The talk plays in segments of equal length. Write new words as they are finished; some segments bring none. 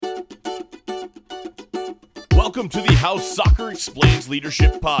Welcome to the How Soccer Explains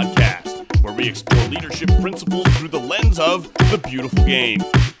Leadership podcast, where we explore leadership principles through the lens of the beautiful game.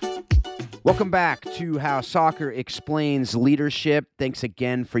 Welcome back to How Soccer Explains Leadership. Thanks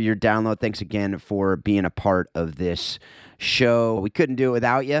again for your download. Thanks again for being a part of this show. We couldn't do it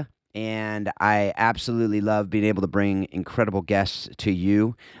without you, and I absolutely love being able to bring incredible guests to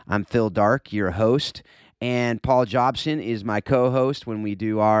you. I'm Phil Dark, your host, and Paul Jobson is my co-host when we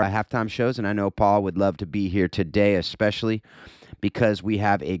do our halftime shows, and I know Paul would love to be here today, especially because we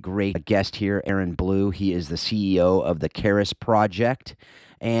have a great guest here, Aaron Blue. He is the CEO of the Charis Project.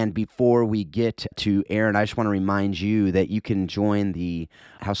 And before we get to Aaron, I just want to remind you that you can join the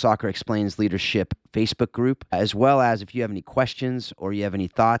How Soccer Explains Leadership Facebook group, as well as if you have any questions or you have any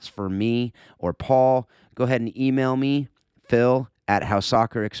thoughts for me or Paul, go ahead and email me,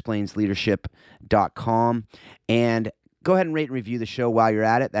 phil@howsoccerexplainsleadership.com. And go ahead and rate and review the show while you're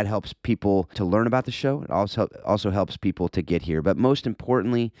at it. That helps people to learn about the show. It also helps people to get here. But most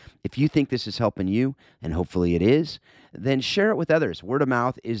importantly, if you think this is helping you, and hopefully it is, then share it with others. Word of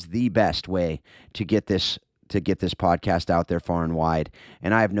mouth is the best way to get this podcast out there far and wide.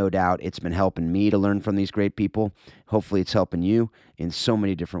 And I have no doubt it's been helping me to learn from these great people. Hopefully it's helping you in so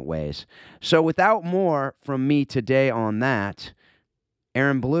many different ways. So without more from me today on that,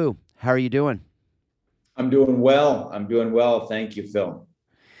 Aaron Blue, how are you doing? I'm doing well. Thank you, Phil.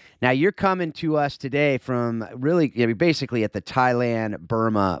 Now, you're coming to us today from basically at the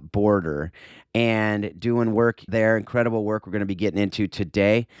Thailand-Burma border and doing work there, incredible work we're going to be getting into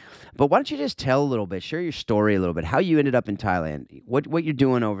today. But why don't you just tell a little bit, share your story a little bit, how you ended up in Thailand, what you're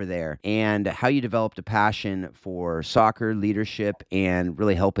doing over there, and how you developed a passion for soccer, leadership, and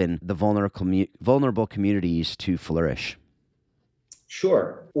really helping the vulnerable communities to flourish.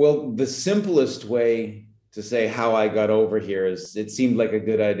 Sure. Well, the simplest way to say how I got over here is it seemed like a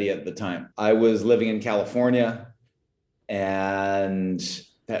good idea at the time. I was living in California and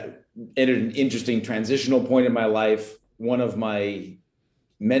that entered an interesting transitional point in my life. One of my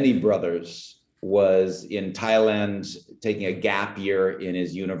many brothers was in Thailand taking a gap year in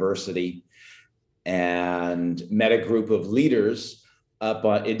his university and met a group of leaders up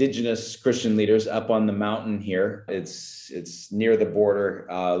on indigenous Christian leaders up on the mountain here. It's near the border,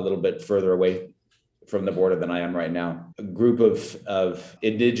 a little bit further away from the border than I am right now. A group of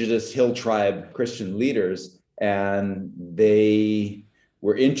indigenous hill tribe Christian leaders, and they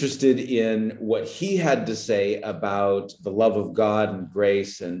were interested in what he had to say about the love of God and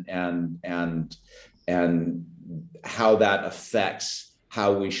grace and how that affects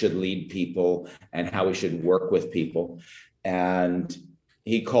how we should lead people and how we should work with people. And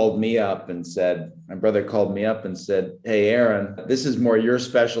my brother called me up and said, "Hey, Aaron, this is more your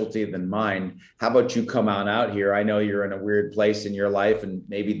specialty than mine. How about you come on out here? I know you're in a weird place in your life, and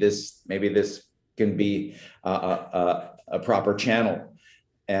maybe this can be a proper channel."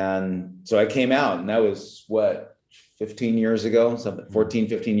 And so I came out, and that was 15 years ago, 14,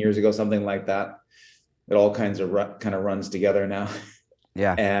 15 years ago, something like that. It all kind of runs together now.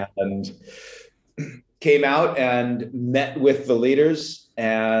 Yeah. And came out and met with the leaders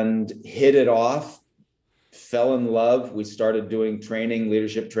and hit it off, fell in love. We started doing training,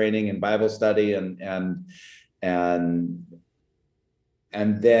 leadership training and Bible study. And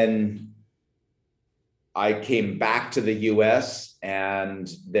then I came back to the US and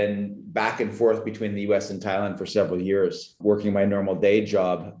then back and forth between the US and Thailand for several years, working my normal day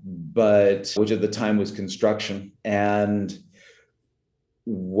job, which at the time was construction. And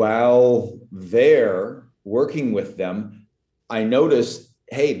while there working with them, I noticed,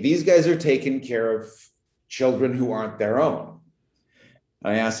 hey, these guys are taking care of children who aren't their own.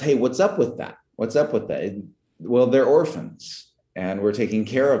 I asked, hey, what's up with that? Well, they're orphans and we're taking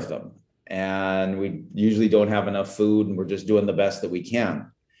care of them. And we usually don't have enough food and we're just doing the best that we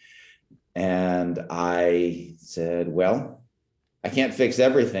can. And I said, well, I can't fix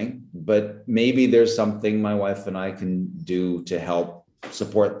everything, but maybe there's something my wife and I can do to help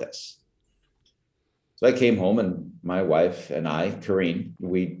support this. So I came home and my wife and I, Karine,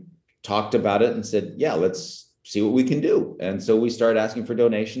 we talked about it and said, yeah, let's see what we can do. And so we started asking for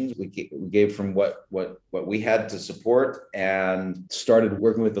donations. We gave from what we had to support and started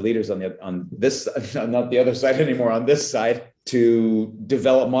working with the leaders on this, not the other side anymore, on this side, to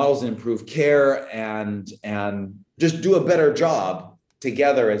develop models and improve care and just do a better job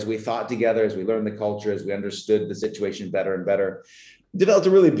together as we thought together, as we learned the culture, as we understood the situation better and better. Developed a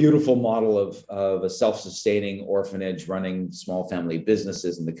really beautiful model of a self-sustaining orphanage, running small family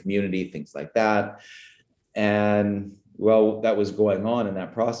businesses in the community, things like that. And while that was going on in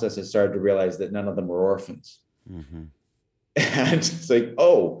that process, I started to realize that none of them were orphans. Mm-hmm. And it's like,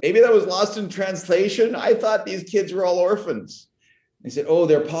 oh, maybe that was lost in translation. I thought these kids were all orphans. They said, oh,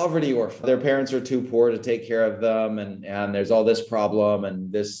 they're poverty orphans. Their parents are too poor to take care of them. And there's all this problem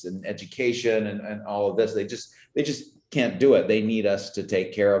and this and education and all of this. They just can't do it. They need us to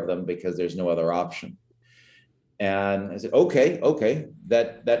take care of them because there's no other option. And I said, okay,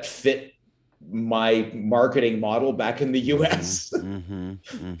 that fit my marketing model back in the US.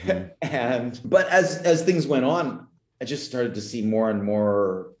 But as things went on, I just started to see more and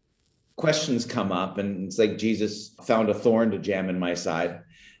more questions come up, and it's like Jesus found a thorn to jam in my side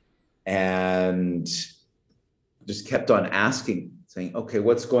and just kept on asking, saying, okay,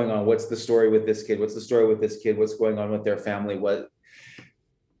 what's going on? What's the story with this kid? What's the story with this kid? What's going on with their family?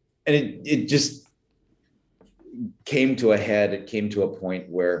 And it just came to a head. It came to a point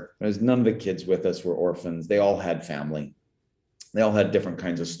where none of the kids with us were orphans. They all had family. They all had different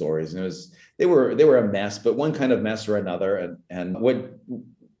kinds of stories, and they were a mess, but one kind of mess or another. And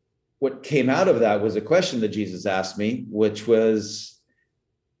what came out of that was a question that Jesus asked me, which was,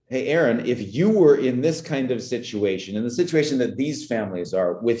 hey, Aaron, if you were in this kind of situation, in the situation that these families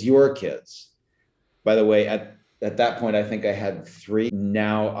are with your kids, by the way, at that point, I think I had 3.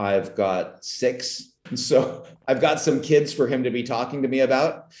 Now I've got 6. So I've got some kids for him to be talking to me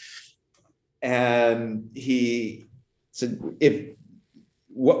about. And he said,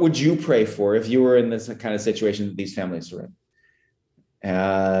 what would you pray for if you were in this kind of situation that these families are in?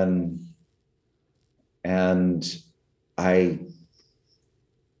 And I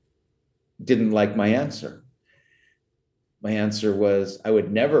didn't like my answer. My answer was, I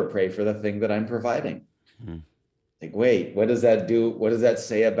would never pray for the thing that I'm providing. Like, wait, what does that do? What does that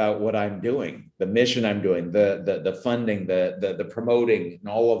say about what I'm doing? The mission I'm doing, the funding, the promoting, and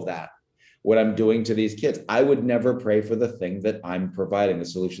all of that, what I'm doing to these kids. I would never pray for the thing that I'm providing, the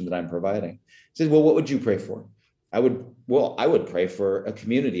solution that I'm providing. He said, well, what would you pray for? I would pray for a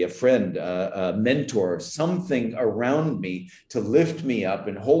community, a friend, a mentor, something around me to lift me up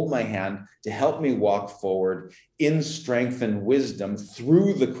and hold my hand to help me walk forward in strength and wisdom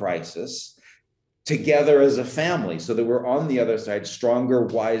through the crisis together as a family, so that we're on the other side, stronger,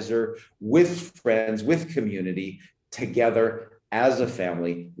 wiser, with friends, with community, together as a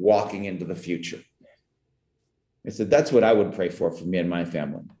family, walking into the future. I said, that's what I would pray for me and my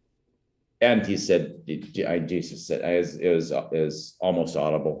family. And he said, Jesus said, it was almost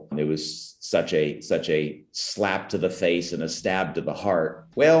audible. It was such a slap to the face and a stab to the heart.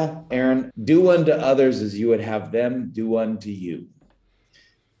 Well, Aaron, do unto others as you would have them do unto you.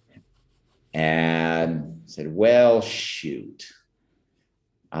 And I said, well, shoot,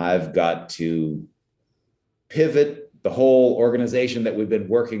 I've got to pivot the whole organization that we've been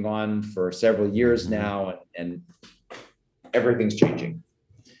working on for several years now, and everything's changing.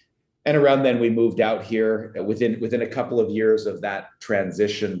 And around then we moved out here. Within a couple of years of that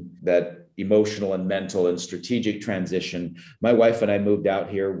transition, that emotional and mental and strategic transition, my wife and I moved out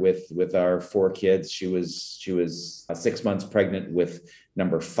here with our 4 kids. She was 6 months pregnant with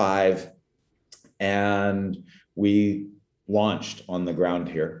number 5, and we launched on the ground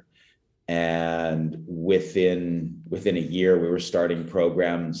here. And within a year, we were starting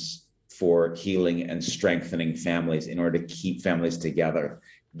programs for healing and strengthening families in order to keep families together,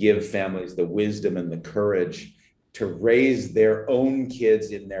 give families the wisdom and the courage to raise their own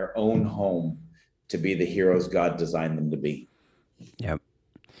kids in their own home to be the heroes God designed them to be. Yep.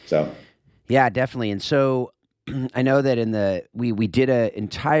 So. Yeah, definitely. And so I know that we did an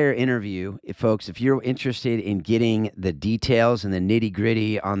entire interview. Folks, if you're interested in getting the details and the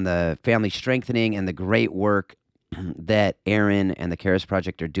nitty-gritty on the family strengthening and the great work that Aaron and the Charis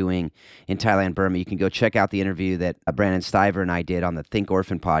Project are doing in Thailand, Burma, you can go check out the interview that Brandon Stiver and I did on the Think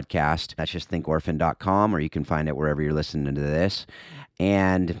Orphan podcast. That's just thinkorphan.com, or you can find it wherever you're listening to this.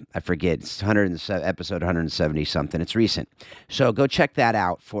 And I forget, it's episode 170 something. It's recent. So go check that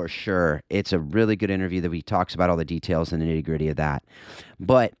out for sure. It's a really good interview that he talks about all the details and the nitty gritty of that.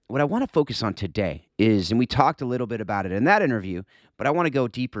 But what I want to focus on today is, and we talked a little bit about it in that interview, but I want to go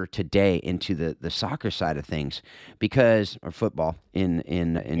deeper today into the soccer side of things, or football in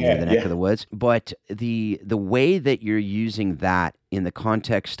the neck of the woods. But the way that you're using that in the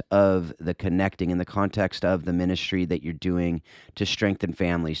context of the connecting, in the context of the ministry that you're doing to strengthen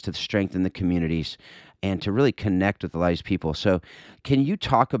families, to strengthen the communities, and to really connect with a lot of these people. So can you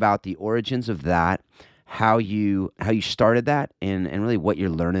talk about the origins of that, how you started that, and really what you're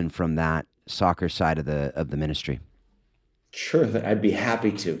learning from that soccer side of the ministry? Sure, I'd be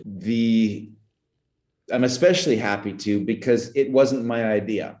happy to. I'm especially happy to because it wasn't my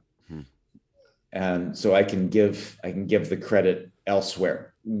idea. And so I can give the credit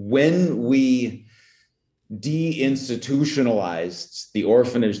elsewhere. When we deinstitutionalized the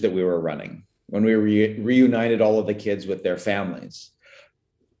orphanage that we were running, when we reunited all of the kids with their families,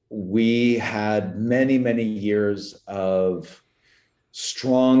 we had many, many years of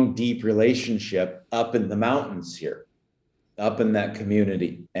strong, deep relationship up in the mountains here, up in that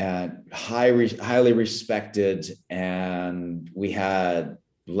community, and highly respected. And we had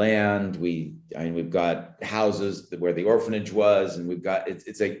land. We've got houses where the orphanage was, and we've got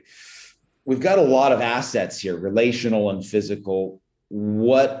we've got a lot of assets here, relational and physical.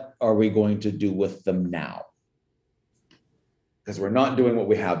 What are we going to do with them now? Because we're not doing what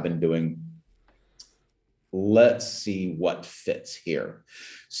we have been doing. Let's see what fits here.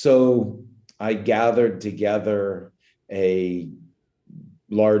 So I gathered together a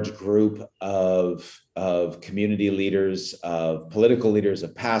large group of community leaders, of political leaders,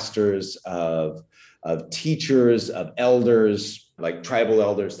 of pastors, of teachers, of elders, like tribal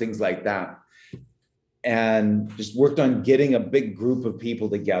elders, things like that. And just worked on getting a big group of people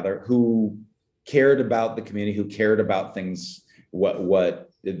together who cared about the community, who cared about things,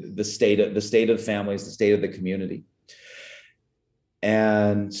 what the state of families, the state of the community,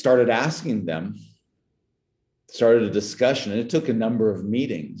 and started asking them, started a discussion. And it took a number of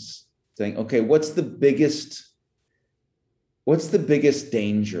meetings saying, okay, what's the biggest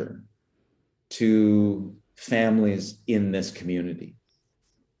danger to families in this community?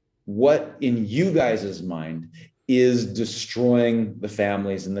 What in you guys' mind is destroying the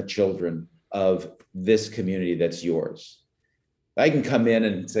families and the children of this community that's yours? I can come in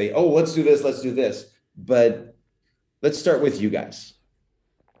and say, oh, let's do this. But let's start with you guys.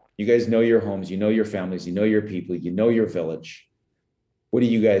 You guys know your homes, you know your families, you know your people, you know your village. What do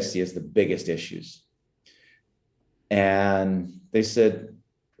you guys see as the biggest issues? And they said,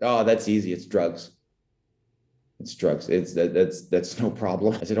 oh, that's easy. It's drugs. It's drugs. That's no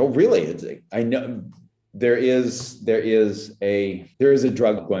problem. I said, oh, really? I know there is a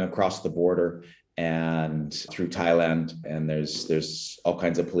drug going across the border and through Thailand, and there's all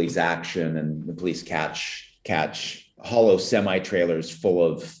kinds of police action, and the police catch hollow semi-trailers full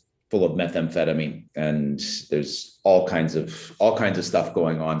of methamphetamine, and there's all kinds of stuff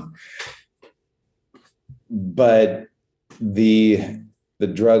going on. But the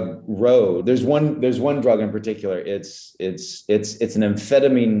drug road, there's one drug in particular. It's an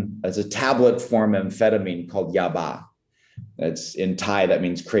amphetamine. It's a tablet form amphetamine called yaba. That's in Thai, that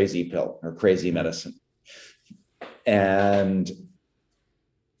means crazy pill or crazy medicine. And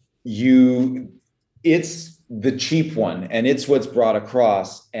it's the cheap one, and it's what's brought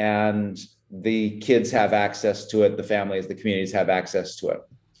across, and the kids have access to it, the families, the communities have access to it.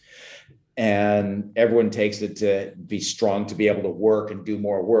 And everyone takes it to be strong, to be able to work and do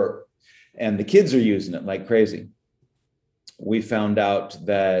more work. And the kids are using it like crazy. We found out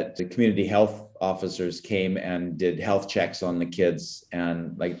that the community health officers came and did health checks on the kids,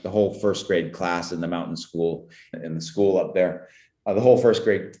 and like the whole first grade class in the mountain school, in the school up there, the whole first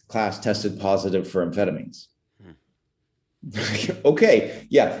grade class tested positive for amphetamines. Okay,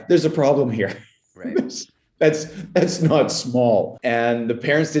 yeah, there's a problem here. Right. That's not small. And the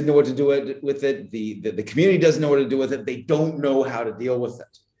parents didn't know what to do with it. The community doesn't know what to do with it. They don't know how to deal with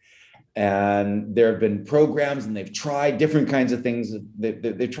it. And there have been programs, and they've tried different kinds of things.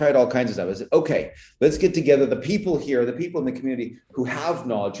 They've tried all kinds of stuff. I said, okay, let's get together the people here, the people in the community who have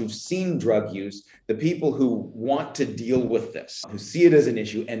knowledge, who've seen drug use, the people who want to deal with this, who see it as an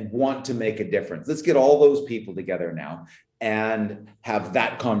issue and want to make a difference. Let's get all those people together now and have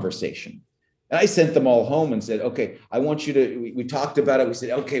that conversation. And I sent them all home and said, okay, I want you to, we talked about it. We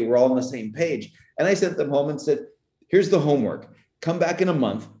said, okay, we're all on the same page. And I sent them home and said, here's the homework. Come back in a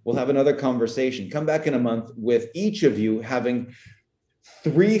month. We'll have another conversation. Come back in a month with each of you having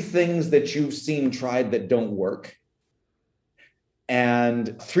 3 things that you've seen tried that don't work,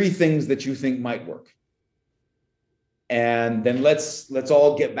 and 3 things that you think might work. And then let's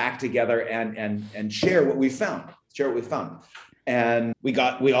all get back together and share what we found. And we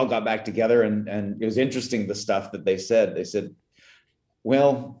all got back together, and it was interesting, the stuff that they said. They said,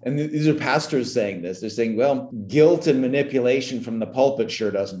 well, and these are pastors saying this, they're saying, well, guilt and manipulation from the pulpit sure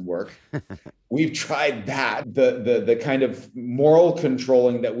doesn't work. We've tried that. The kind of moral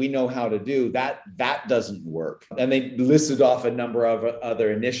controlling that we know how to do, that doesn't work. And they listed off a number of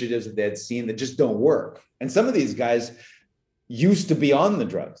other initiatives that they had seen that just don't work. And some of these guys used to be on the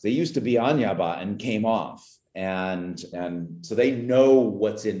drugs. They used to be on yaba and came off. And so they know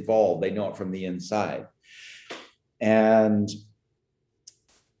what's involved. They know it from the inside. And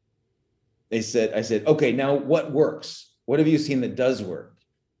I said, okay, now what works? What have you seen that does work?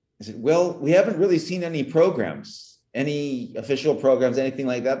 I said, well, we haven't really seen any programs, any official programs, anything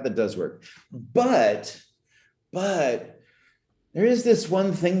like that does work. But but there is this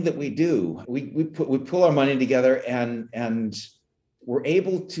one thing that we do. We pull our money together and we're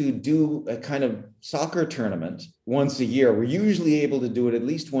able to do a kind of soccer tournament once a year. We're usually able to do it at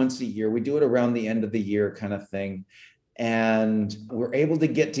least once a year. We do it around the end of the year kind of thing. And we're able to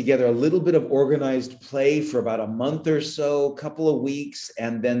get together a little bit of organized play for about a month or so, couple of weeks,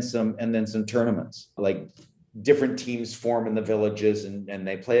 and then some tournaments. Like different teams form in the villages and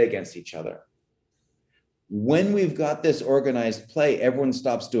they play against each other. When we've got this organized play, everyone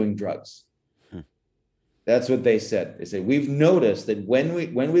stops doing drugs. That's what they said. They say, we've noticed that when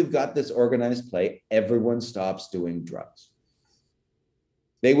we've got this organized play, everyone stops doing drugs.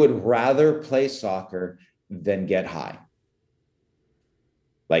 They would rather play soccer than get high.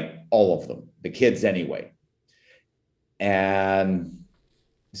 Like all of them, the kids anyway. And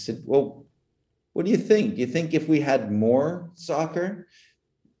I said, well, what do you think? Do you think if we had more soccer,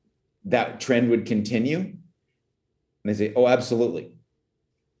 that trend would continue? And they say, oh, absolutely.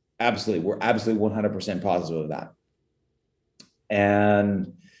 Absolutely. We're absolutely 100% positive of that.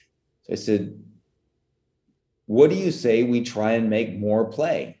 And so I said, what do you say we try and make more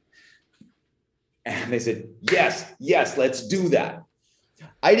play? And they said, yes, let's do that.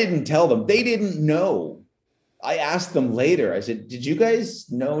 I didn't tell them. They didn't know. I asked them later. I said, did you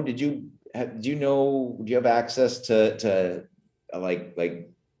guys know? Do you have access to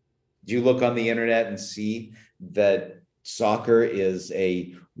do you look on the internet and see that soccer is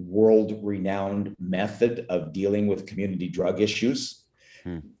a world-renowned method of dealing with community drug issues?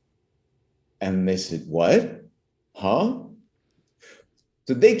 And they said, what? Huh?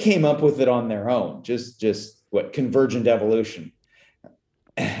 So they came up with it on their own, just convergent evolution.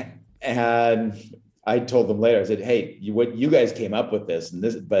 And I told them later, I said, hey, you guys came up with this,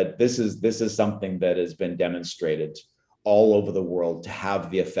 but this is something that has been demonstrated all over the world to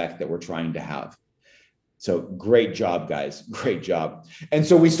have the effect that we're trying to have. So great job, guys. Great job. And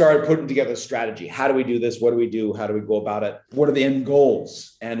so we started putting together a strategy. How do we do this? What do we do? How do we go about it? What are the end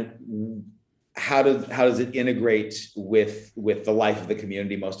goals? And how does it integrate with the life of the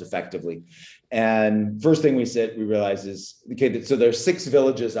community most effectively? And first thing we realized is, okay, so there's 6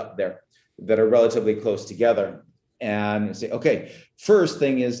 villages up there that are relatively close together. And say, okay, first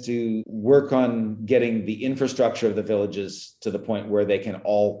thing is to work on getting the infrastructure of the villages to the point where they can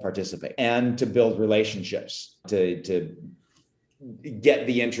all participate, and to build relationships to get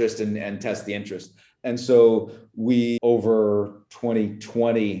the interest and test the interest. And so we, over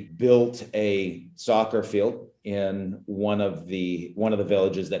 2020, built a soccer field in one of the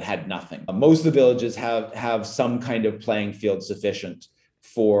villages that had nothing. Most of the villages have some kind of playing field sufficient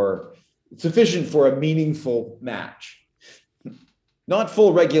for a meaningful match. Not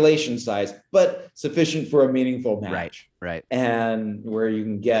full regulation size, but sufficient for a meaningful match. Right. And where you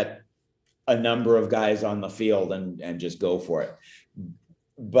can get a number of guys on the field and just go for it.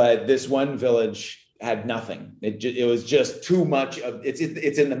 But this one village had nothing. It was just too much of it's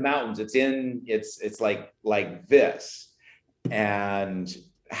in the mountains. It's like this, and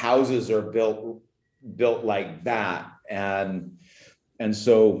houses are built like that. And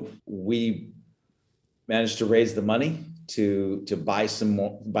so we managed to raise the money to buy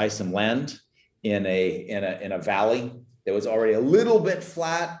some land in a valley that was already a little bit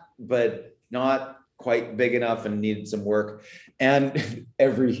flat, but not quite big enough and needed some work. And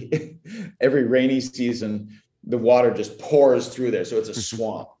every rainy season, the water just pours through there, so it's a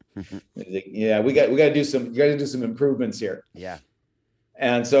swamp. Yeah, we got to do some improvements here. Yeah.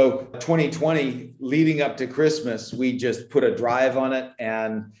 And so 2020, leading up to Christmas, we just put a drive on it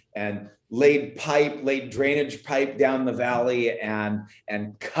and laid drainage pipe down the valley and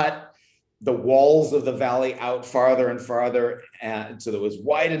cut the walls of the valley out farther and farther, and so that it was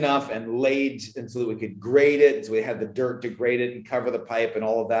wide enough, and so that we could grade it. So we had the dirt to grade it and cover the pipe and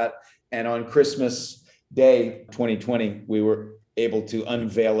all of that. And on Christmas Day, 2020, we were able to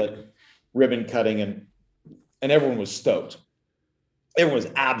unveil it, ribbon cutting, and everyone was stoked. Everyone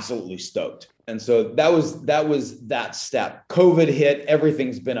was absolutely stoked. And so that was that step. COVID hit.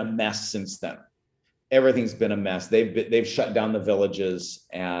 Everything's been a mess since then. Everything's been a mess. They've shut down the villages,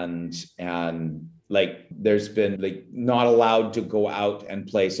 and there's been not allowed to go out and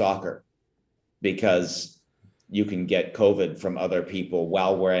play soccer because you can get COVID from other people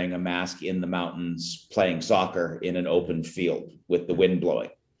while wearing a mask in the mountains playing soccer in an open field with the wind blowing.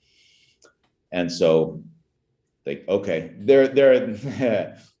 And so, okay, there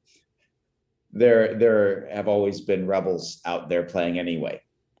have always been rebels out there playing anyway.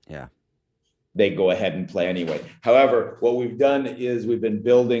 Yeah. They go ahead and play anyway. However, what we've done is we've been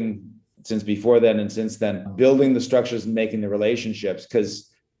building since before then and since then, building the structures and making the relationships, because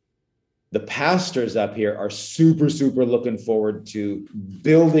The pastors up here are super, super looking forward to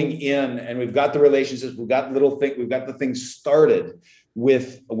building in, and we've got the relationships, we've got the things started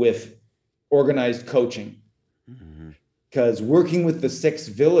with organized coaching. Because working with the 6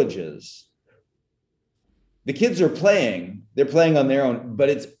 villages, the kids are playing, they're playing on their own, but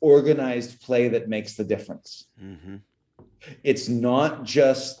it's organized play that makes the difference. It's not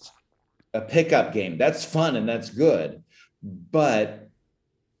just a pickup game. That's fun and that's good, but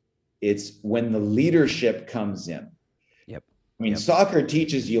it's when the leadership comes in. Yep. I mean, soccer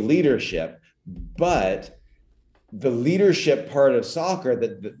teaches you leadership, but the leadership part of soccer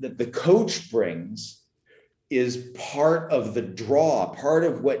that the coach brings is part of the draw, part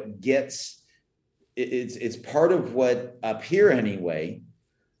of what gets, it's part of what up here anyway,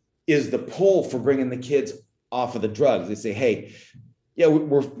 is the pull for bringing the kids off of the drugs. They say, hey, yeah,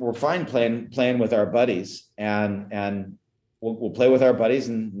 we're fine playing with our buddies, and we'll play with our buddies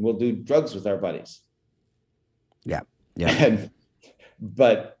and we'll do drugs with our buddies. Yeah.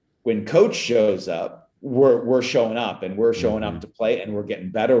 But when coach shows up, we're showing up, and we're showing up to play, and we're getting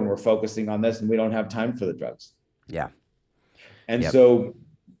better, and we're focusing on this, and we don't have time for the drugs. Yeah. And so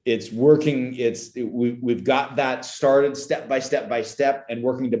it's working. We've got that started step by step and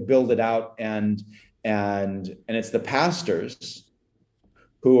working to build it out. And it's the pastors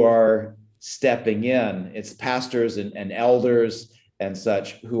who are stepping in. It's pastors and elders and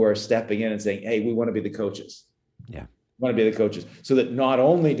such who are stepping in and saying, hey, we want to be the coaches. Yeah. We want to be the coaches, so that not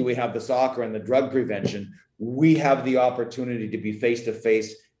only do we have the soccer and the drug prevention, we have the opportunity to be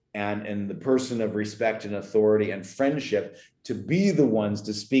face-to-face and in the person of respect and authority and friendship, to be the ones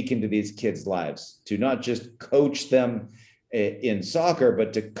to speak into these kids' lives, to not just coach them in soccer,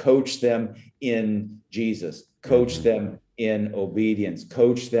 but to coach them in Jesus, coach them in obedience,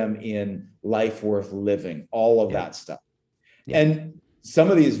 coach them in life worth living, all of that stuff. Yeah. And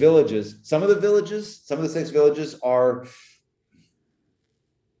some of the 6 villages are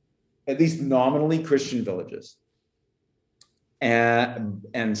at least nominally Christian villages.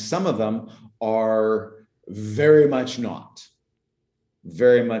 And some of them are very much not.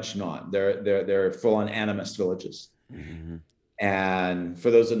 They're full-on animist villages. And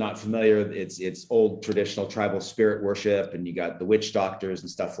for those that are not familiar, it's old traditional tribal spirit worship, and you got the witch doctors and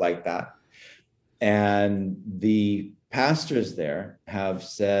stuff like that. And the pastors there have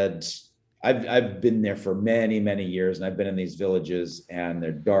said, I've been there for many, many years, and I've been in these villages, and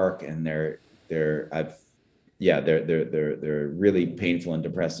they're dark, and they're really painful and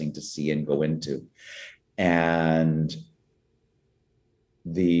depressing to see and go into. And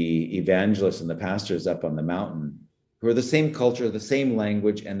the evangelists and the pastors up on the mountain, who are the same culture, the same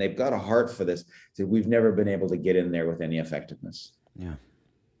language, and they've got a heart for this, so we've never been able to get in there with any effectiveness. Yeah.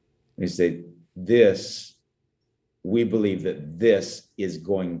 We say, we believe that this is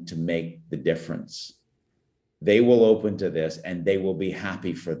going to make the difference. They will open to this, and they will be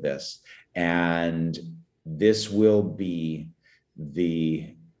happy for this. And this will be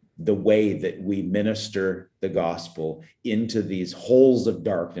the way that we minister the gospel into these holes of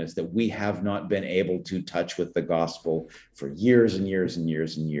darkness that we have not been able to touch with the gospel for years and years and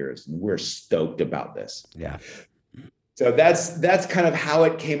years and years. And we're stoked about this. Yeah. So that's kind of how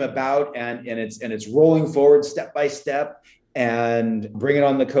it came about, and it's rolling forward step by step, and bringing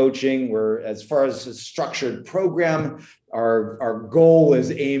on the coaching. We're, as far as a structured program, our goal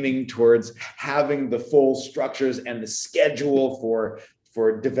is aiming towards having the full structures and the schedule for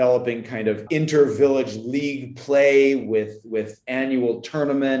developing kind of inter-village league play with annual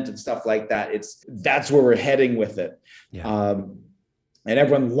tournament and stuff like that. That's where we're heading with it. Yeah. And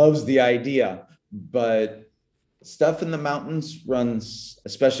everyone loves the idea, but stuff in the mountains runs,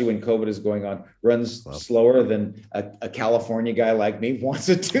 especially when COVID is going on, runs slower than a California guy like me wants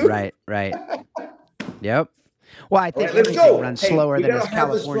it to. Right. Yep. Well, I think everything runs slower than us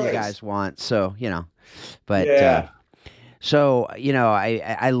California guys want. So, but yeah.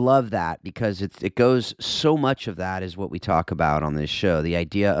 I love that, because it goes, so much of that is what we talk about on this show, the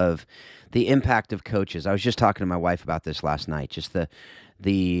idea of the impact of coaches. I was just talking to my wife about this last night, just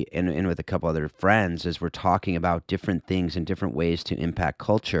and with a couple other friends, as we're talking about different things and different ways to impact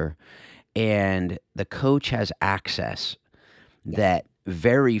culture. And the coach has access that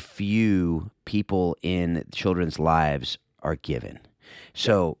very few people in children's lives are given.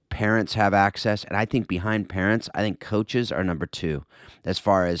 So parents have access, and I think behind parents, I think coaches are number 2 as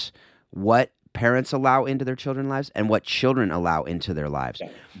far as what parents allow into their children's lives and what children allow into their lives.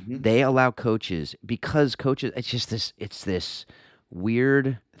 Mm-hmm. They allow coaches, because coaches, it's this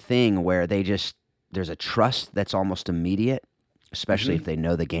weird thing where there's a trust that's almost immediate, especially if they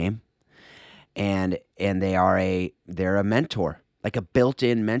know the game, and they're a mentor. like a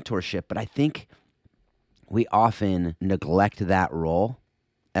built-in mentorship. But I think we often neglect that role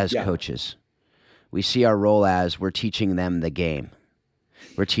as coaches. We see our role as we're teaching them the game.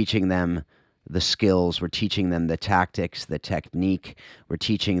 We're teaching them the skills. We're teaching them the tactics, the technique. We're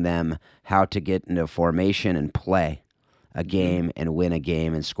teaching them how to get into formation and play a game and win a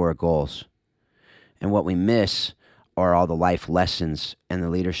game and score goals. And what we miss are all the life lessons and the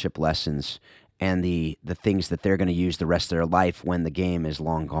leadership lessons and the things that they're going to use the rest of their life when the game is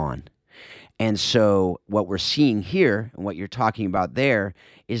long gone. And so what we're seeing here and what you're talking about there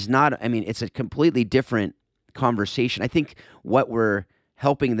is not, I mean, it's a completely different conversation. I think what we're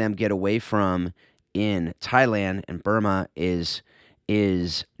helping them get away from in Thailand and Burma is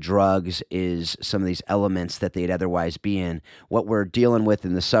drugs, is some of these elements that they'd otherwise be in. What we're dealing with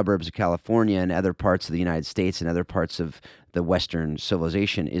in the suburbs of California and other parts of the United States and other parts of the Western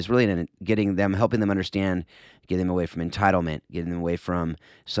civilization is really helping them understand, getting them away from entitlement, getting them away from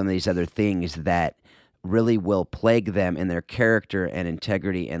some of these other things that really will plague them in their character and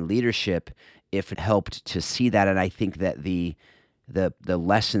integrity and leadership if it helped to see that. And I think that the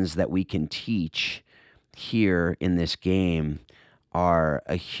lessons that we can teach here in this game are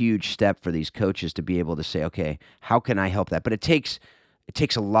a huge step for these coaches to be able to say, okay, how can I help that? But it takes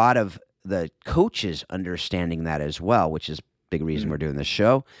a lot of the coaches understanding that as well, which is a big reason we're doing this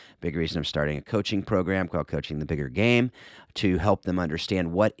show, big reason I'm starting a coaching program called Coaching the Bigger Game, to help them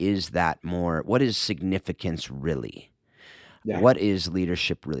understand what is significance really? Yeah. What is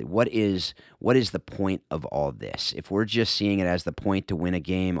leadership really? What is the point of all this? If we're just seeing it as the point to win a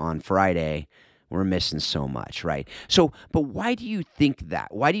game on Friday, we're missing so much, right? So, but why do you think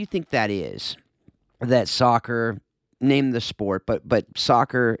that? Why do you think that is? That soccer, name the sport, but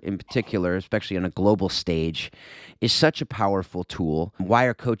soccer in particular, especially on a global stage, is such a powerful tool. Why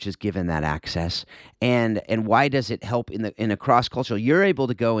are coaches given that access? And why does it help in a cross-cultural? You're able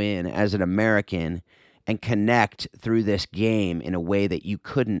to go in as an American and connect through this game in a way that you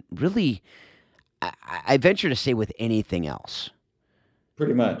couldn't really, I venture to say, with anything else.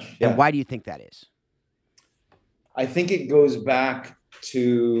 Pretty much, yeah. And why do you think that is? I think it goes back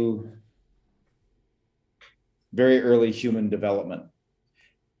to very early human development,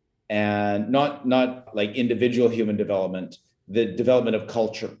 and not like individual human development, the development of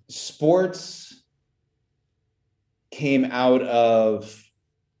culture. Sports came out of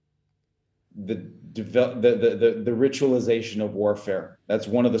the ritualization of warfare. That's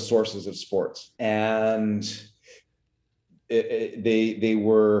one of the sources of sports, and they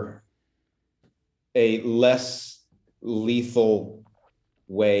were a less lethal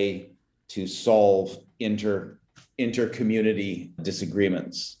way to solve inter-community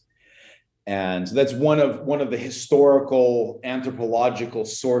disagreements. And so that's one of the historical anthropological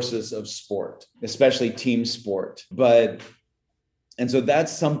sources of sport, especially team sport. And so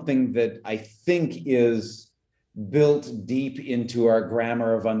that's something that I think is built deep into our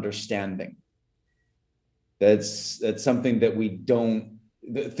grammar of understanding. That's something that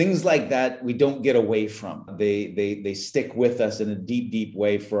things like that we don't get away from. They stick with us in a deep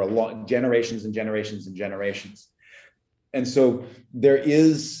way for generations and generations and generations. And so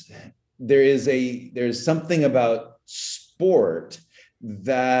there's something about sport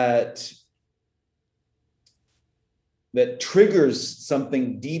that triggers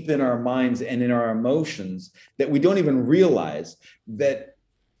something deep in our minds and in our emotions that we don't even realize that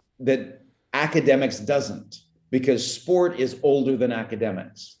academics doesn't, because sport is older than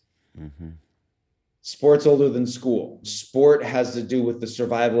academics. Mm-hmm. Sport's older than school. Sport has to do with the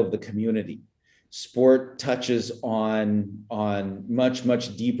survival of the community. Sport touches on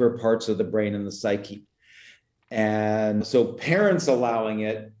much deeper parts of the brain and the psyche. And so parents allowing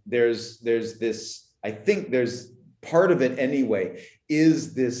it, there's this, I think there's part of it anyway,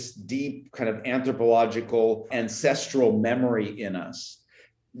 is this deep kind of anthropological ancestral memory in us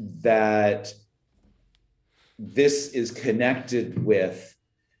that this is connected with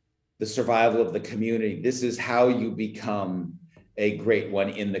the survival of the community. This is how you become a great one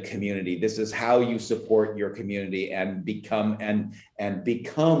in the community. This is how you support your community and become the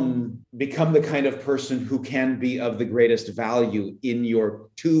kind of person who can be of the greatest value in your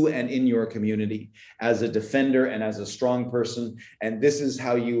community as a defender and as a strong person. And this is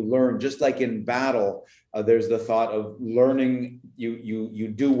how you learn. Just like in battle, there's the thought of learning. You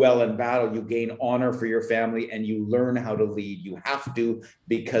do well in battle, you gain honor for your family, and you learn how to lead. You have to,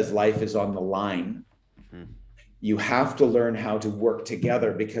 because life is on the line. You have to learn how to work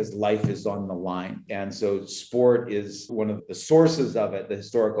together because life is on the line. And so sport is one of the sources of it, the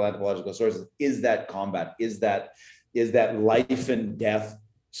historical anthropological sources, is that combat, is that life and death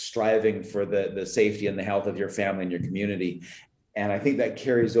striving for the safety and the health of your family and your community. And I think that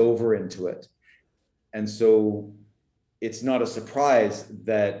carries over into it. And so it's not a surprise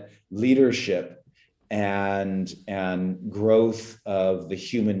that leadership and growth of the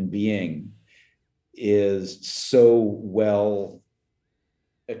human being is so well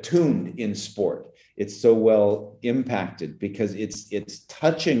attuned in sport. It's so well impacted because it's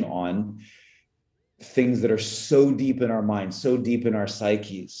touching on things that are so deep in our minds, so deep in our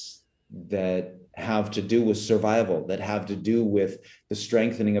psyches, that have to do with survival, that have to do with the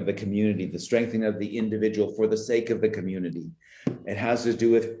strengthening of the community, the strengthening of the individual for the sake of the community. It has to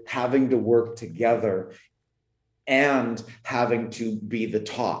do with having to work together and having to be the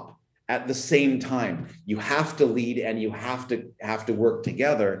top at the same time. You have to lead and you have to work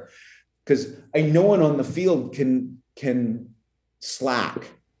together, because no one on the field can slack.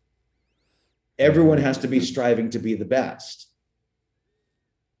 Everyone has to be striving to be the best.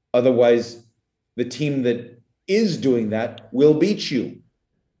 Otherwise, the team that is doing that will beat you.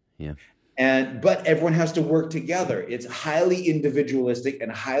 Yeah. But everyone has to work together. It's highly individualistic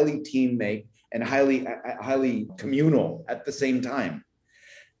and highly teammate and highly communal at the same time.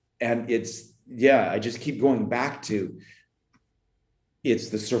 And I just keep going back to, it's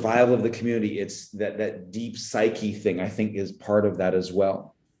the survival of the community. It's that deep psyche thing, I think, is part of that as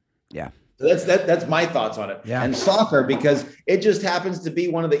well. Yeah. So that's my thoughts on it. Yeah. And soccer, because it just happens to be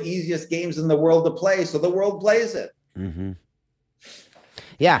one of the easiest games in the world to play. So the world plays it. Mm-hmm.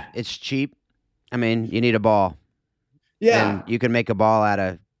 Yeah. It's cheap. I mean, you need a ball. Yeah. And you can make a ball out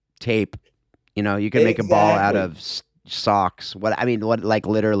of tape. You can make a ball out of socks.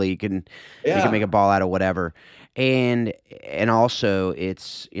 Literally you can make a ball out of whatever. And also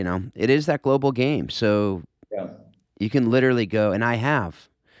it's, it is that global game. So you can literally go, and I have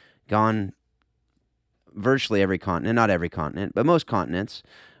gone virtually every continent, not every continent, but most continents,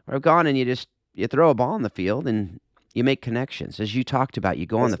 where I've gone and you throw a ball on the field and you make connections. As you talked about, you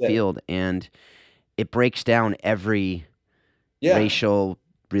go on the field and it breaks down every racial,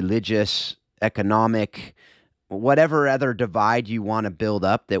 religious, economic, whatever other divide you want to build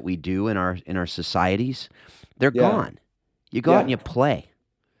up that we do in our societies. They're gone. You go out and you play.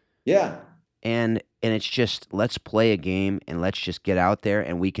 Yeah. And it's just, let's play a game and let's just get out there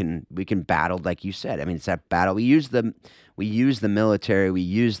and we can battle, like you said. I mean, it's that battle. We use the military, we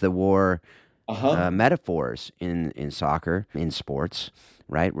use the war metaphors in soccer, in sports,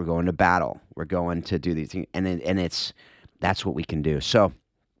 right? We're going to battle. We're going to do these things, and that's what we can do. So,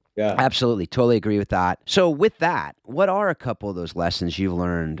 absolutely, totally agree with that. So, with that, what are a couple of those lessons you've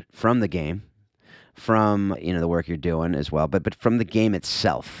learned from the game, from the work you're doing as well, but from the game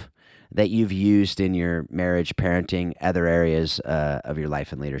itself, that you've used in your marriage, parenting, other areas of your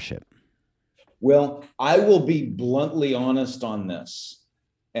life and leadership? Well, I will be bluntly honest on this,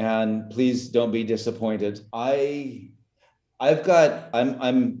 and please don't be disappointed. I'm on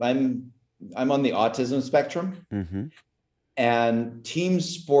the autism spectrum, mm-hmm. and team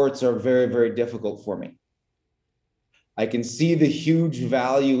sports are very, very difficult for me. I can see the huge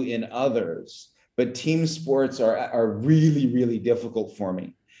value in others, but team sports are really, really difficult for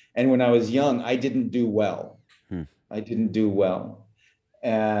me. And when I was young, I didn't do well. I didn't do well.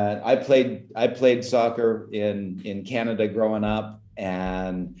 And I played soccer in Canada growing up,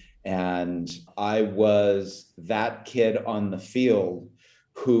 and I was that kid on the field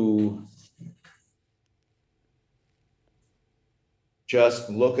who just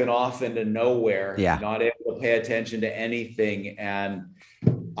looking off into nowhere, not able to pay attention to anything. And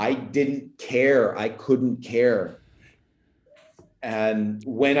I didn't care. I couldn't care. And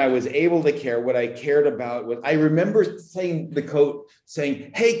when I was able to care, what I cared about was, I remember saying,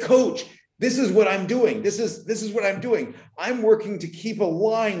 "Hey, coach, this is what I'm doing. This is what I'm doing. I'm working to keep a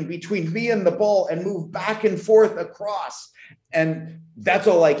line between me and the ball and move back and forth across." And that's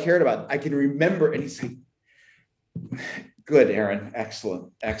all I cared about. I can remember. And he's like, "Good, Aaron.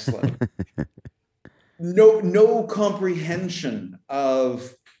 Excellent. No comprehension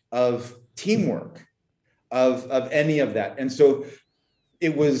of teamwork, of any of that. And so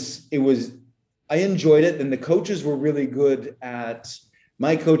it was, I enjoyed it. And the coaches were really good at,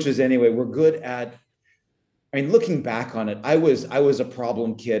 my coaches anyway, were good at, looking back on it, I was a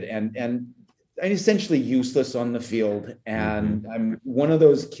problem kid and I'm essentially useless on the field. And I'm one of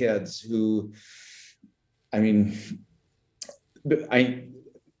those kids who, anyway,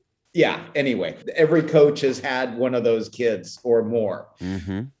 every coach has had one of those kids or more.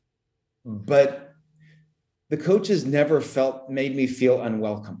 Mm-hmm. But the coaches never made me feel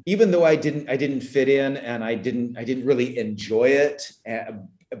unwelcome, even though I didn't fit in and I didn't really enjoy it.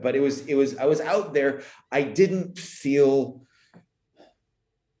 But I was out there. I didn't feel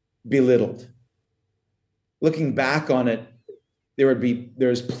belittled. Looking back on it,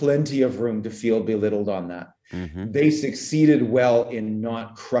 there's plenty of room to feel belittled on that. Mm-hmm. They succeeded well in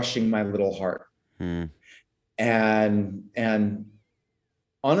not crushing my little heart. Mm. And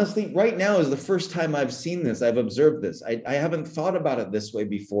honestly, right now is the first time I've seen this. I've observed this. I haven't thought about it this way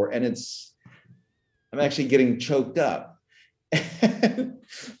before. And I'm actually getting choked up.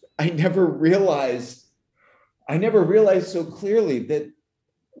 I never realized so clearly that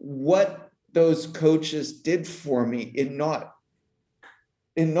what those coaches did for me in not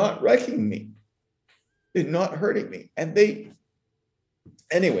wrecking me, in not hurting me. And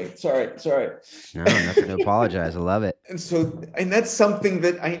anyway, sorry. No, nothing to apologize. I love it. And that's something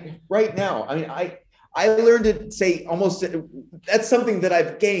that right now, I learned to say that's something that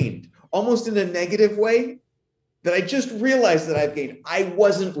I've gained almost in a negative way, that I just realized that I've gained. I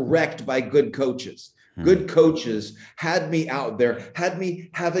wasn't wrecked by good coaches. Good coaches had me out there, had me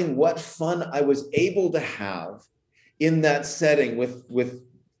having what fun I was able to have in that setting with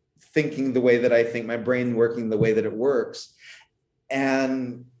thinking the way that I think, my brain working the way that it works.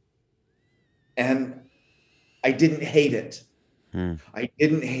 And I didn't hate it. I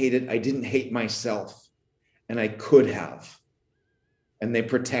didn't hate it. I didn't hate myself. And I could have. And they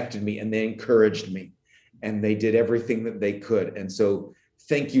protected me and they encouraged me and they did everything that they could. And so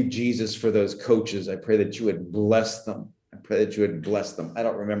thank you, Jesus, for those coaches. I pray that you would bless them. I pray that you would bless them. I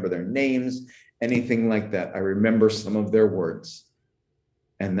don't remember their names, anything like that. I remember some of their words.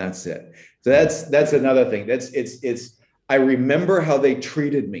 And that's it. So that's another thing. I remember how they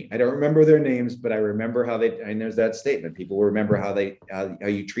treated me. I don't remember their names, but I remember and there's that statement. People will remember how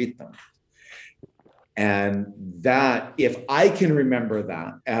you treat them. And that, if I can remember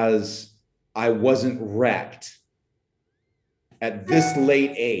that as I wasn't wrecked at this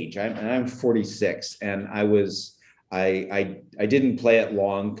late age, I'm 46, and I didn't play it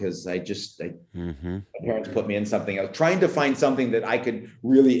long because my parents put me in something else, trying to find something that I could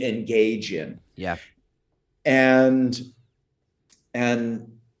really engage in. Yeah. And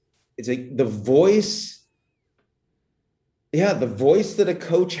it's like the voice that a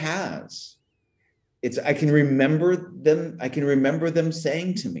coach has. I can remember them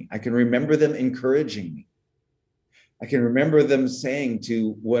saying to me, I can remember them encouraging me. I can remember them saying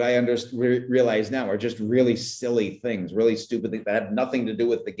to what I realize now are just really silly things, really stupid things that have nothing to do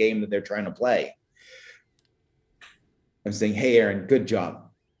with the game that they're trying to play. I'm saying, hey, Aaron, good job.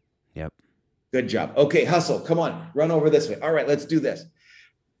 Yep. Good job. Okay, hustle. Come on, run over this way. All right, let's do this.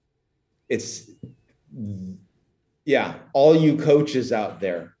 All you coaches out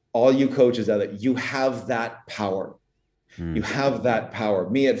there, you have that power. You have that power.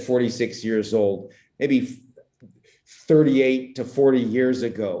 Me at 46 years old, maybe 38 to 40 years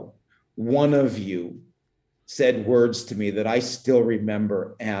ago, one of you said words to me that I still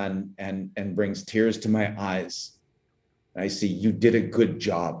remember and brings tears to my eyes. I see, you did a good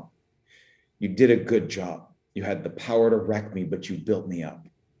job. You did a good job. You had the power to wreck me, but you built me up.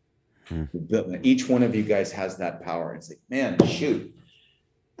 You built me. Each one of you guys has that power. It's like, man, shoot.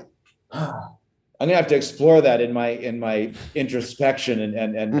 I'm gonna have to explore that in my introspection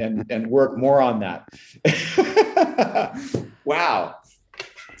and work more on that. Wow.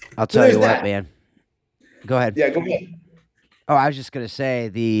 I'll tell you what, man. Go ahead. Yeah, go ahead. Oh, I was just gonna say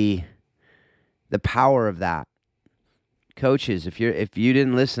the power of that. Coaches, if you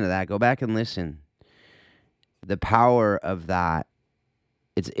didn't listen to that, go back and listen. The power of that.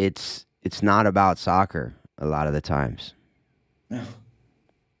 It's not about soccer a lot of the times. No.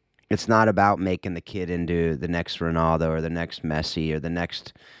 It's not about making the kid into the next Ronaldo or the next Messi or the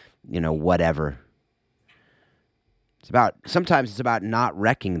next, whatever. Sometimes it's about not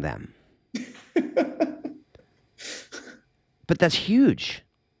wrecking them. But that's huge.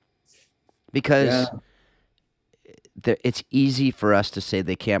 Because it's easy for us to say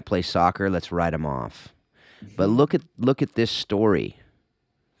they can't play soccer, let's write them off. But look at this story.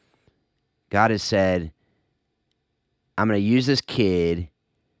 God has said, I'm going to use this kid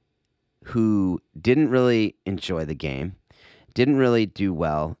who didn't really enjoy the game, didn't really do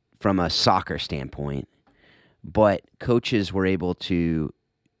well from a soccer standpoint, but coaches were able to,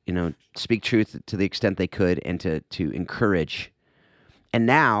 speak truth to the extent they could and to encourage. And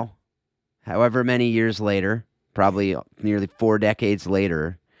now, however many years later, probably nearly 4 decades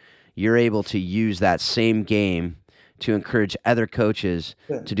later, you're able to use that same game to encourage other coaches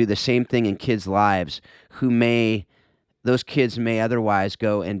to do the same thing in kids' lives those kids may otherwise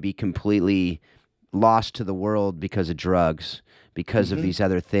go and be completely lost to the world because of drugs, because of these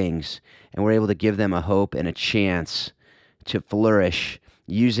other things. And we're able to give them a hope and a chance to flourish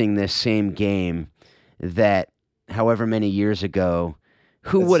using this same game that however many years ago,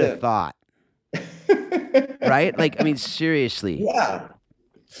 who would have thought? right? Like, I mean, seriously. Yeah.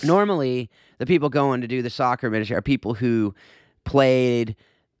 Normally, the people going to do the soccer ministry are people who played,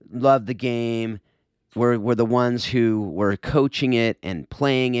 loved the game, were the ones who were coaching it and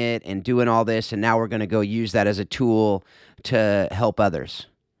playing it and doing all this, and now we're going to go use that as a tool to help others.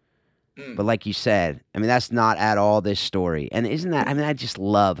 But like you said, I mean, that's not at all this story. And isn't that, I mean, I just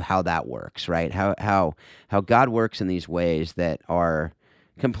love how that works, right? How God works in these ways that are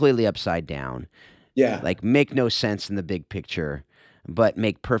completely upside down. Yeah. Like, make no sense in the big picture, but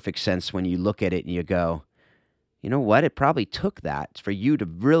make perfect sense when you look at it and you go, you know what? It probably took that for you to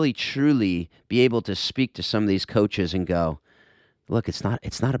really, truly be able to speak to some of these coaches and go, look, it's not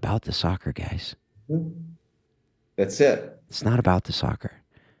about the soccer, guys. That's it. It's not about the soccer.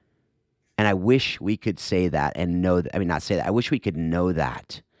 And I wish we could say that and know that. I mean, not say that. I wish we could know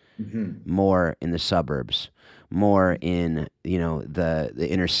that more in the suburbs, more in, the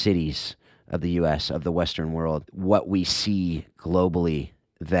inner cities of the U.S., of the Western world, what we see globally,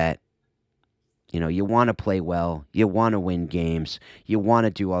 that, you want to play well, you want to win games, you want to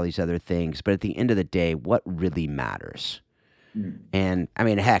do all these other things, but at the end of the day, what really matters? And, I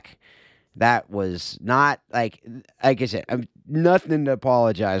mean, heck, that was not, like I said, I'm nothing to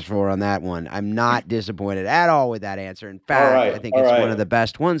apologize for on that one. I'm not disappointed at all with that answer. In fact, I think it's one of the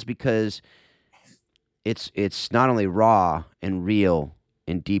best ones because it's not only raw and real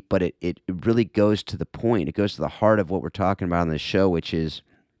and deep, but it really goes to the point. It goes to the heart of what we're talking about on this show, which is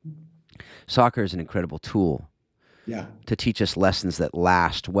soccer is an incredible tool to teach us lessons that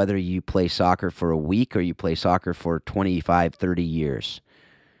last, whether you play soccer for a week or you play soccer for 25, 30 years.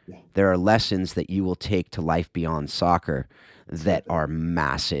 There are lessons that you will take to life beyond soccer that are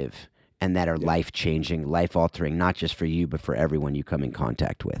massive and that are life-changing, life-altering, not just for you, but for everyone you come in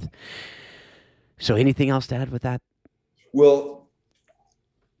contact with. So anything else to add with that? Well,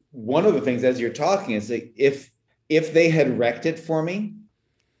 one of the things as you're talking is that if they had wrecked it for me,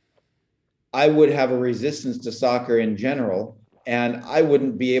 I would have a resistance to soccer in general, and I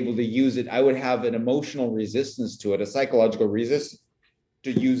wouldn't be able to use it. I would have an emotional resistance to it, a psychological resistance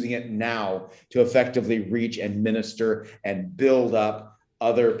to using it now to effectively reach and minister and build up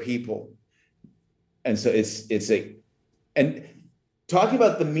other people. And so and talking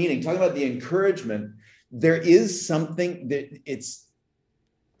about the meaning, talking about the encouragement, there is something that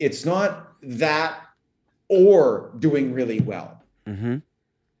it's not that or doing really well.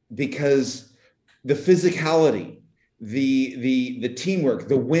 Because the physicality, the teamwork,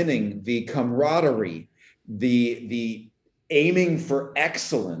 the winning, the camaraderie, the aiming for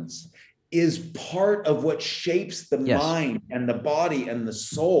excellence is part of what shapes the mind and the body and the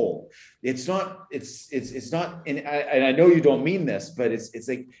soul. It's not, and I know you don't mean this, but it's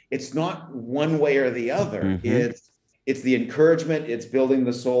like, it's not one way or the other. It's the encouragement, it's building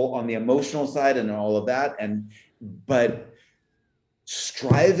the soul on the emotional side and all of that. But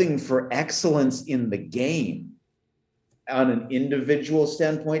striving for excellence in the game on an individual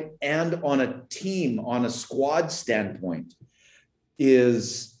standpoint and on a team, on a squad standpoint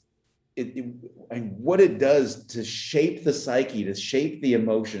and what it does to shape the psyche, to shape the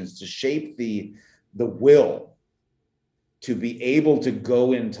emotions, to shape the will to be able to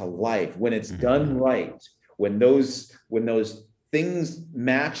go into life when it's done right, when those things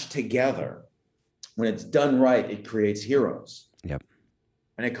match together, when it's done right, it creates heroes.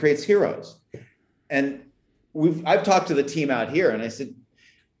 And it creates heroes. And I've talked to the team out here, and I said,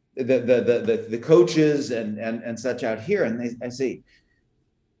 the coaches and such out here, and I say,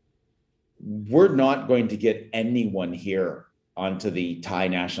 we're not going to get anyone here onto the Thai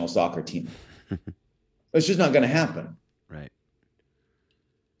national soccer team. It's just not going to happen. Right.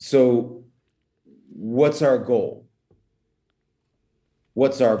 So what's our goal?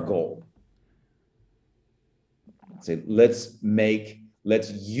 What's our goal? Say, let's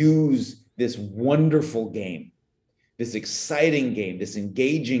use this wonderful game, this exciting game, this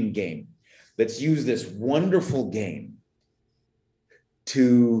engaging game. Let's use this wonderful game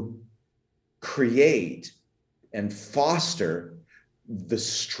to create and foster the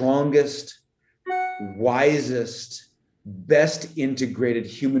strongest, wisest, best integrated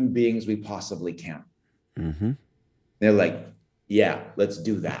human beings we possibly can. They're like, yeah, let's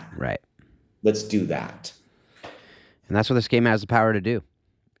do that. Right. Let's do that. And that's what this game has the power to do.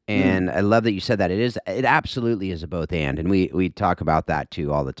 And I love that you said that. It absolutely is a both and we talk about that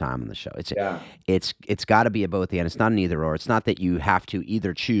too all the time on the show. It's got to be a both and. It's not an either or. It's not that you have to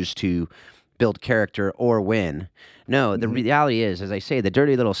either choose to build character or win. No, the reality is, as I say, the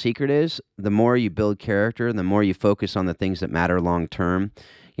dirty little secret is the more you build character, the more you focus on the things that matter long term.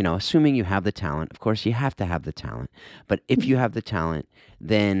 Assuming you have the talent, of course, you have to have the talent. But if you have the talent,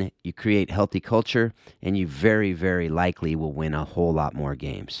 then you create healthy culture and you very, very likely will win a whole lot more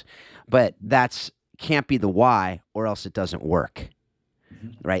games. But that's can't be the why, or else it doesn't work,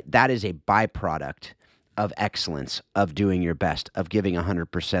 right? That is a byproduct of excellence, of doing your best, of giving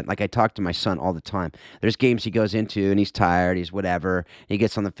 100%. Like I talk to my son all the time. There's games he goes into and he's tired, he's whatever. He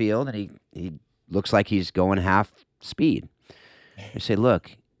gets on the field and he looks like he's going half speed. I say,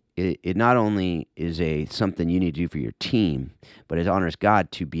 look, it not only is something you need to do for your team, but it honors God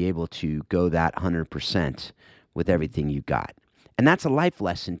to be able to go that 100% with everything you got. And that's a life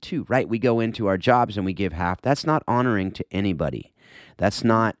lesson too, right? We go into our jobs and we give half. That's not honoring to anybody. That's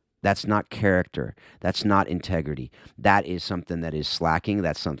not character. That's not integrity. That is something that is slacking.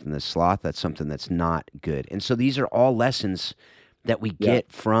 That's something that's sloth. That's something that's not good. And so these are all lessons that we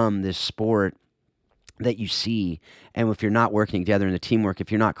get from this sport that you see. And if you're not working together in the teamwork,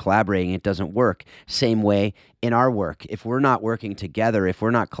 if you're not collaborating, it doesn't work. Same way in our work. If we're not working together, if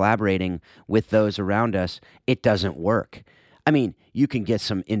we're not collaborating with those around us, it doesn't work. I mean, you can get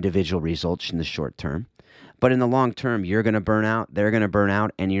some individual results in the short term, but in the long term, you're going to burn out, they're going to burn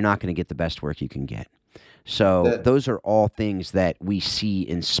out, and you're not going to get the best work you can get. So those are all things that we see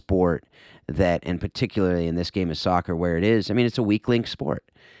in sport and particularly in this game of soccer where it is, it's a weak link sport.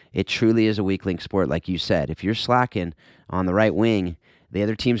 It truly is a weak link sport, like you said. If you're slacking on the right wing, the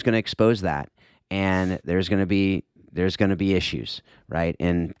other team's going to expose that, and there's going to be issues, right,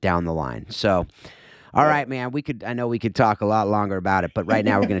 and down the line. So, all right, man, I know we could talk a lot longer about it, but right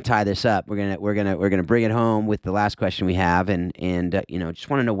now we're going to tie this up. We're going to bring it home with the last question we have, and just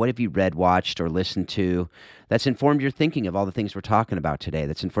want to know, what have you read, watched, or listened to that's informed your thinking of all the things we're talking about today?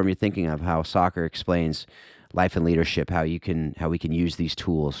 That's informed your thinking of how soccer explains life and leadership, how we can use these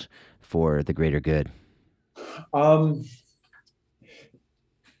tools for the greater good.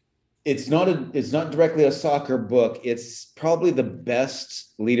 It's not directly a soccer book. It's probably the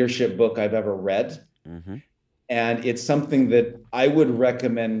best leadership book I've ever read. Mm-hmm. And it's something that I would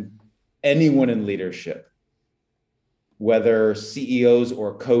recommend anyone in leadership, whether CEOs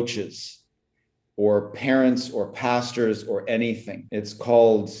or coaches or parents or pastors or anything. It's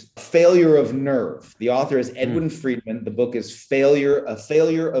called Failure of Nerve. The author is Edwin Friedman. The book is A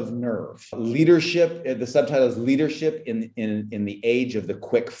Failure of Nerve. Leadership, the subtitle is Leadership in the Age of the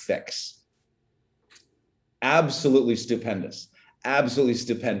Quick Fix. Absolutely stupendous. Absolutely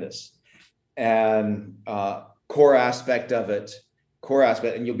stupendous. And core aspect,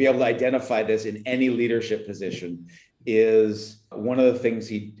 and you'll be able to identify this in any leadership position, is one of the things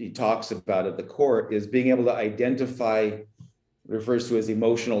he talks about at the core is being able to identify, refers to as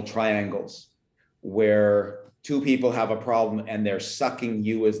emotional triangles, where two people have a problem and they're sucking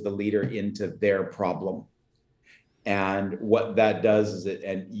you as the leader into their problem. And what that does is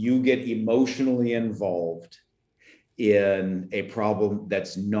and you get emotionally involved in a problem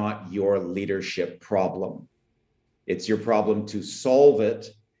that's not your leadership problem. It's your problem to solve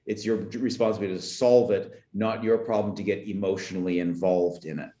it. It's your responsibility to solve it, not your problem to get emotionally involved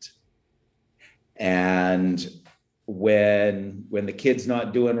in it. And when the kid's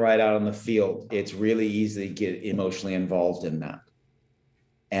not doing right out on the field, it's really easy to get emotionally involved in that.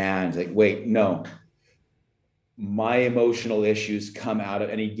 And like, wait, no, my emotional issues come out of,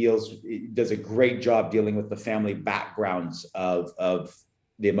 and he does a great job dealing with the family backgrounds of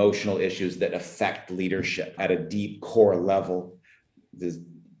the emotional issues that affect leadership at a deep core level.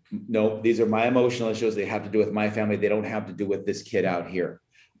 No, these are my emotional issues. They have to do with my family. They don't have to do with this kid out here.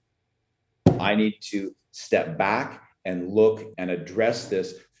 I need to step back and look and address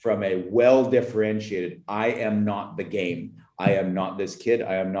this from a well-differentiated, I am not the game. I am not this kid.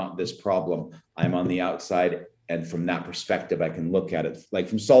 I am not this problem. I'm on the outside. And from that perspective, I can look at it like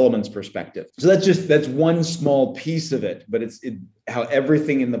from Solomon's perspective. So that's one small piece of it, but how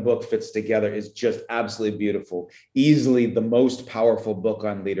everything in the book fits together is just absolutely beautiful. Easily the most powerful book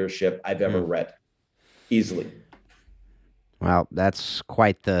on leadership I've ever read. Easily. Well, that's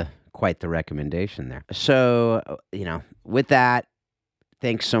quite the recommendation there. So, with that,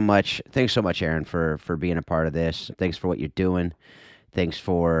 thanks so much, Aaron, for being a part of this. Thanks for what you're doing. Thanks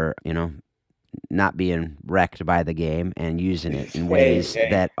for, not being wrecked by the game and using it in ways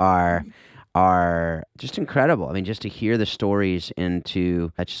that are just incredible. I mean, just to hear the stories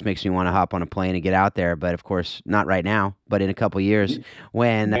that just makes me want to hop on a plane and get out there. But of course, not right now, but in a couple of years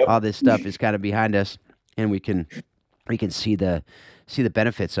when all this stuff is kind of behind us and we can see the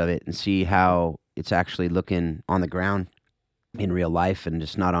benefits of it and see how it's actually looking on the ground in real life and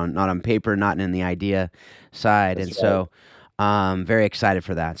just not on paper, not in the idea side. That's And right. so very excited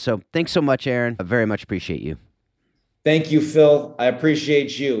for that. So thanks so much, Aaron. I very much appreciate you. Thank you, Phil. I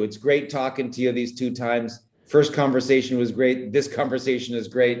appreciate you. It's great talking to you these 2 times. First conversation was great. This conversation is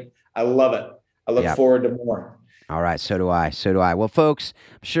great. I love it. I look forward to more. All right. So do I. Well, folks,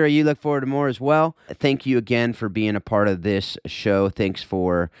 I'm sure you look forward to more as well. Thank you again for being a part of this show. Thanks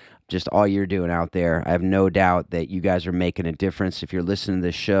for just all you're doing out there. I have no doubt that you guys are making a difference. If you're listening to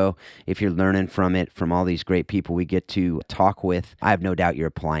this show, if you're learning from it, from all these great people we get to talk with, I have no doubt you're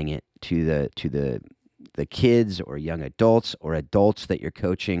applying it to the kids or young adults or adults that you're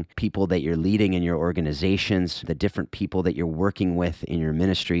coaching, people that you're leading in your organizations, the different people that you're working with in your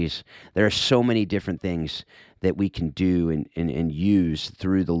ministries. There are so many different things that we can do and use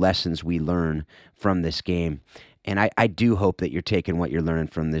through the lessons we learn from this game. And I do hope that you're taking what you're learning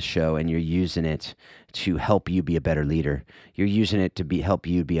from this show and you're using it to help you be a better leader. You're using it to help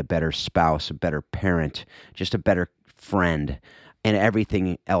you be a better spouse, a better parent, just a better friend, and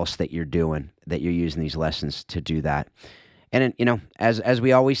everything else that you're doing, that you're using these lessons to do that. And, as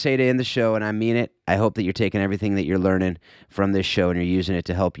we always say to end the show, and I mean it, I hope that you're taking everything that you're learning from this show and you're using it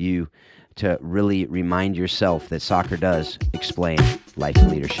to help you to really remind yourself that soccer does explain life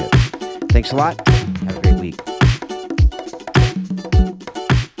and leadership. Thanks a lot. Have a great week.